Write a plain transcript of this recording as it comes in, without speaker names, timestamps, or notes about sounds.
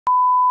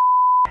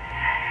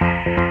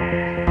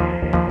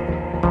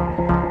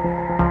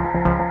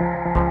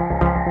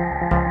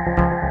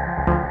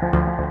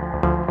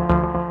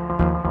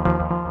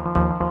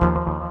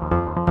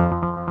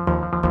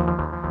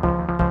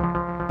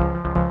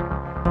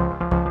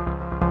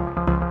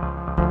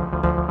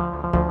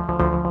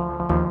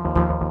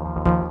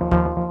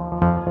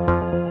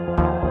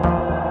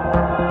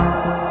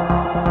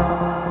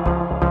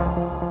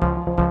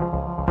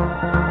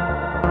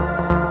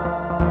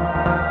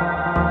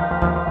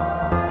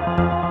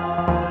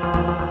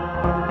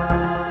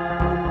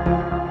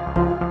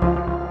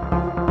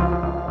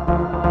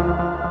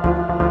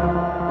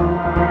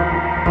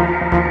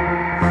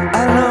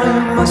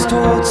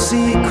told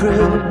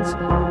secrets.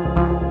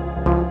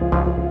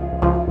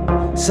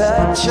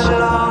 Such a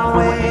long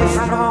way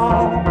from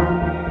home.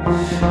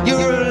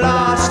 You're a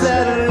lost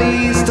letter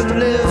leads to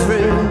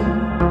delivery.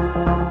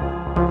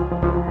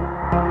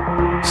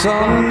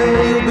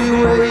 Someday you'll be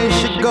where you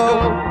should go.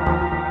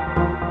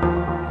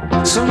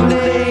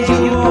 Someday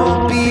you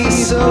won't be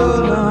so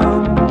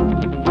alone.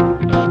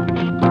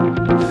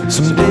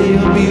 Someday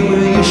you'll be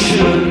where you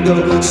should go.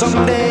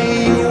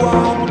 Someday you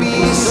won't be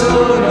so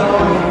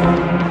alone.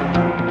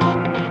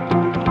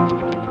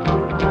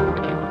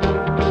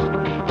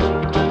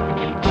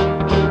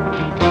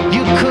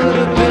 You could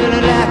have been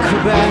an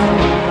acrobat.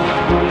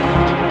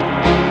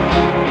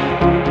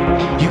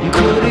 You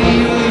could have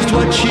used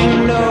what you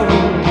know.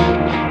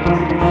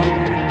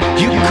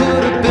 You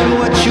could have been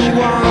what you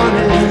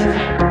wanted.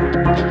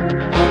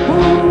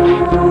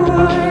 Ooh,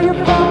 your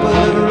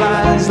bubble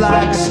rise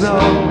like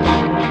snow.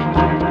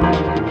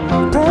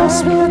 Press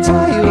me, I'll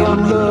tell you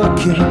I'm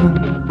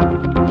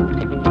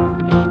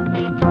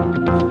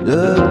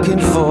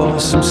looking for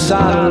some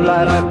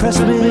satellite. Press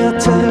me, I'll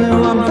tell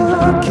you I'm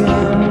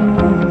looking.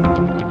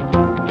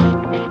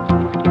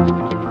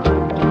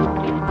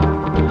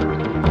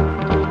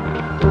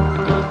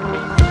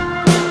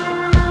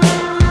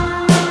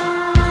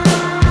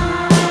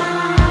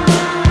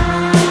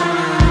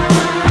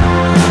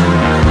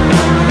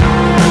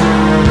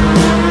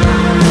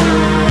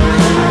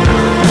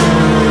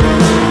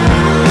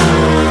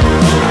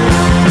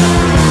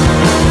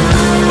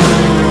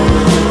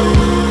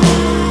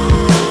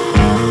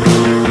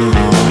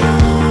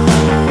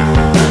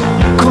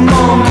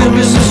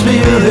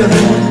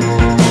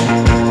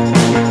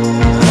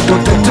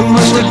 Don't take too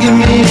much to get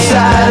me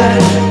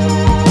excited.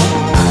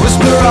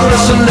 Whisper all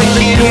this and let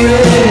me hear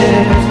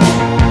it.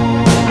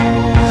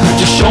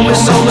 Just show me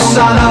some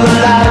sign of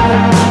life.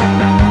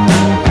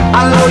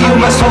 I know you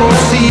must hold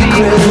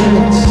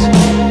secrets.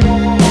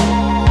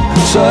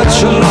 Such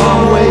a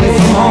long way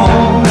from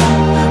home.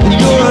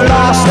 You're a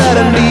lost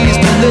letter needs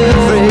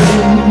delivery.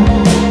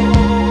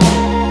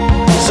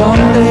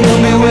 Someday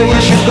you'll be where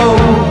you should go.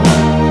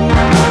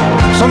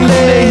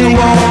 Someday you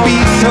won't be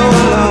so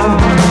alone.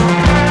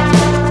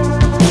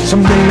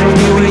 Someday you'll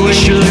be where you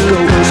should go.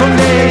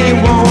 Someday you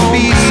won't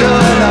be so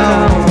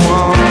alone.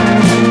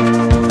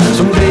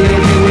 Someday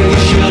you'll be where you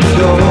should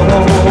go.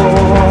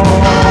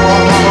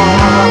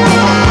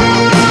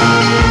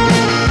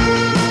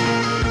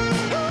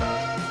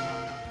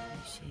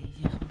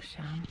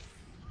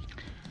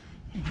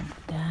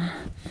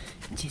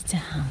 Gece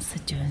hansı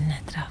gölün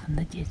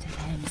etrafında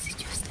gecelerimizi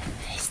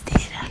göstermek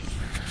isterim.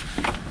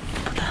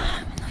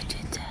 Tahmin o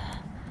gece.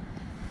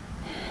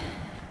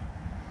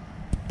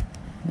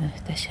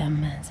 Muhteşem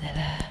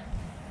manzara.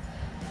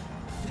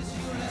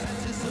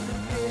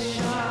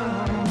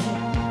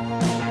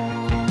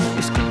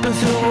 It's creeping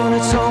through on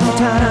its own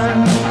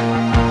time.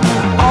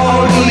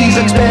 All these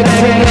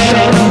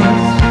expectations,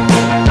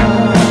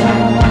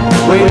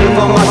 waiting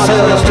for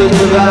myself to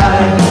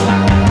divide.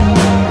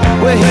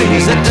 Where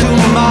Hades at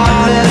tomorrow.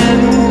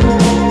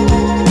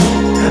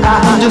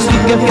 I'm just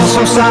looking for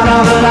some sign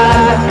of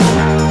life.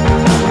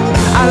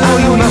 I know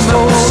you must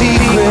hold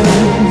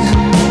secrets.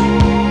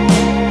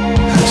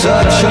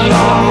 Such a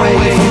long way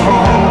from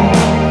home.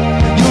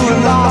 You're a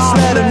lost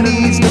letter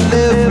needs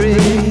delivery.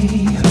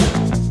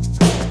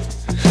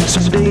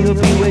 Someday you'll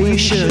be where you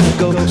should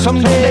go.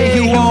 Someday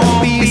you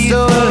won't be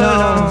so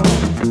alone.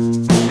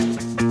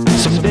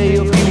 Someday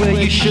you'll be where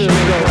you should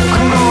go.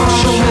 Come on,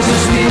 show me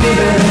some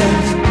spirit.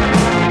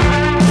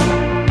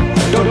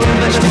 Don't do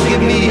much to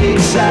get me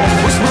excited.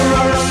 Whisper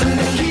us in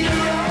the key.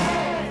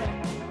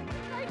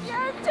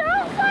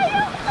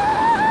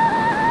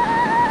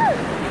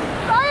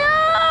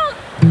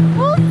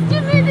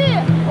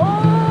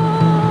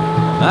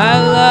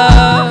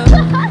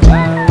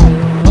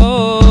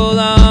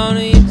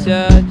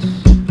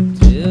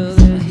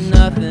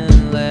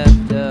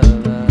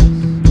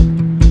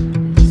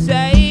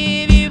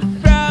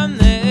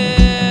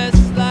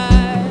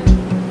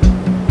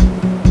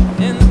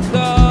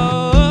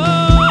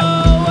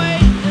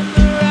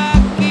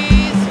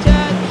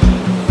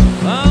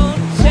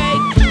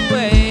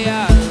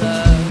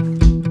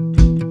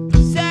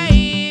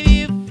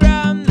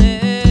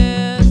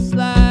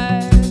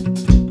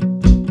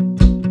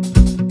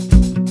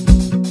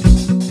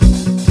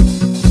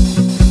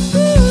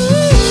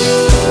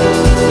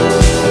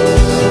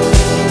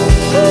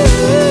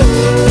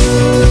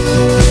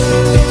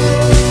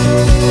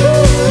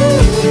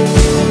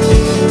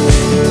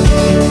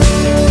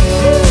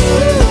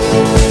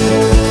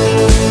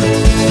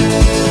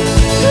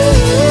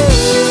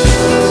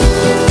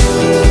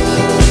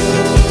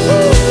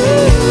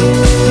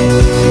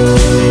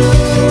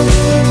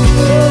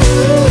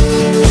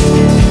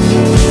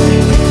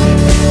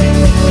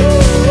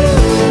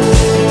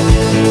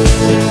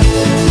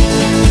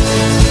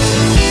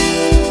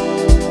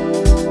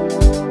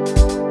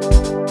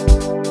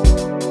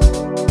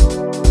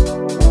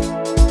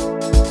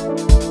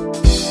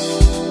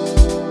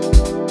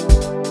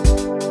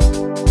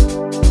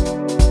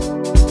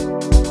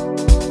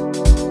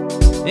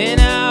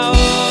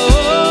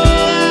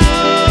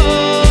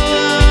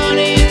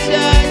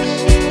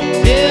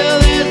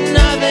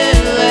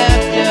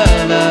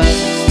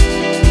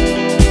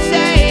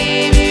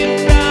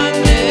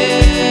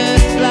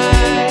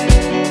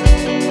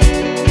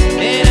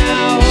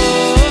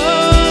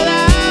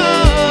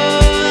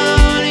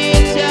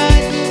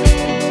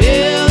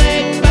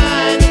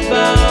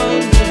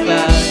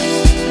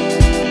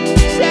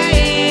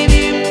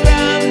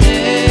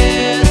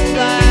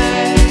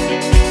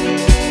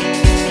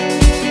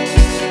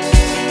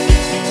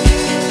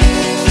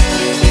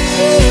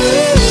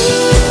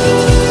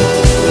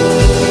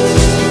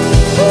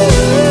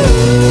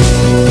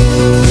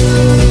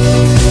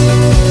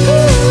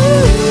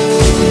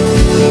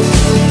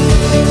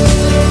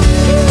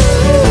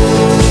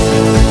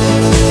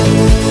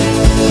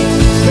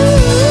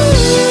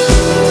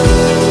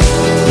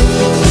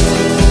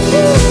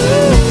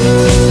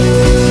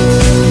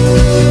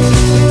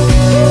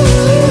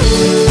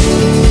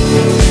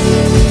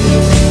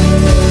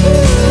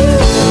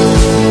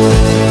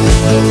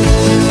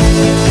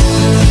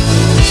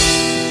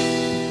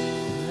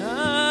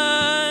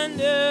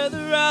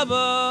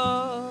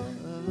 rubble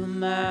of a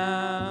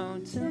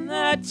mountain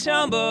that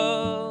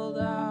tumbled,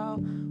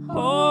 I'll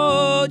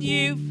hold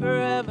you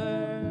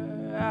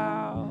forever.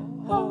 I'll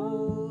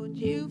hold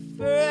you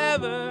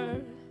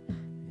forever.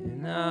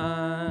 And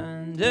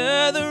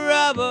under the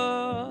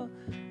rubble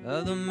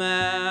of the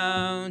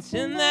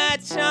mountain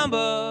that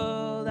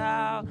tumbled,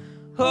 I'll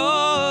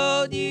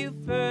hold you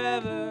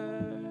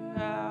forever.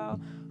 I'll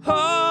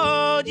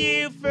hold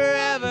you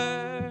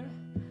forever.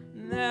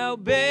 And they'll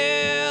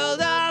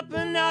build up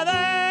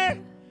another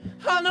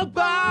on the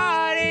bottom